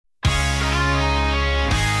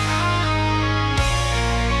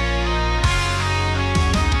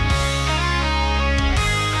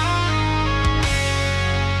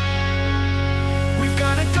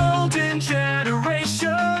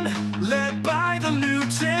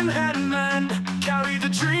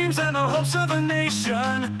hopes of a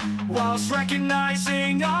nation, whilst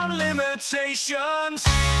recognizing our limitations.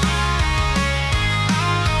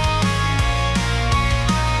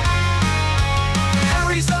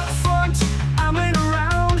 Harry's up front, Amin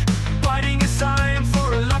around, biding his time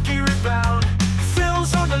for a lucky rebound.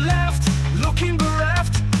 Phil's on the left, looking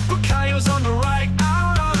bereft, but Kyle's on the right,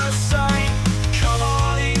 out of sight. Come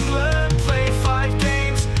on England, play 5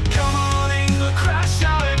 games. Come on England, crash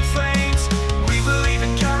out in flames. We believe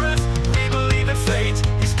in Gareth, we believe in fate.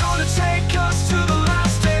 He's gonna take us to the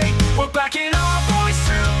last day. We're backing our boys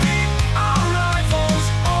to beat our rivals,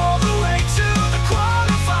 all the way to the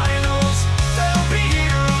quarterfinals. They'll be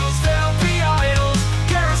heroes, they'll be idols.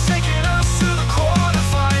 Gareth's taking us to the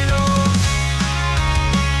quarterfinals.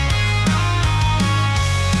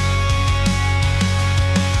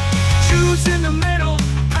 Jude's in the middle,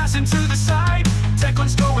 passing to the side.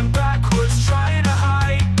 Declan's going backwards, trying to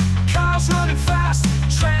hide. Kyle's running fast,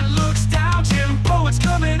 Trent looks down. Jim Bowen's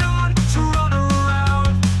coming on to run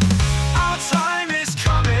around. Our time is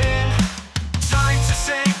coming, time to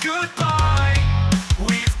say goodbye.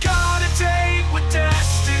 We've got a date with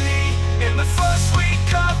destiny in the first week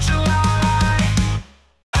of July.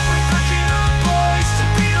 We're packing up boys to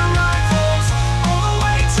beat our rivals, all the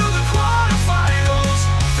way to the quarterfinals.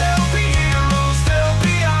 They'll be heroes, they'll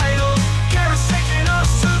be idols. Gareth's taking us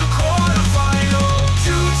to the quarterfinals.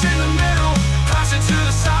 Jude's in the middle, passing to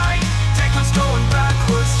the side. Declan's going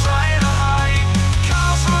backwards, trying to hide.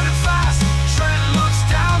 Kyle's running fast, Trent looks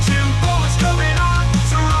down. Jim Bowen's coming on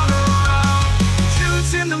to run around.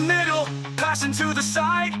 Jude's in the middle, passing to the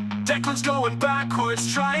side. Declan's going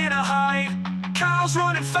backwards, trying to hide. Kyle's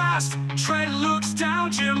running fast, Trent looks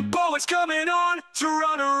down. Jim Bowen's coming on to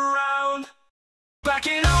run around.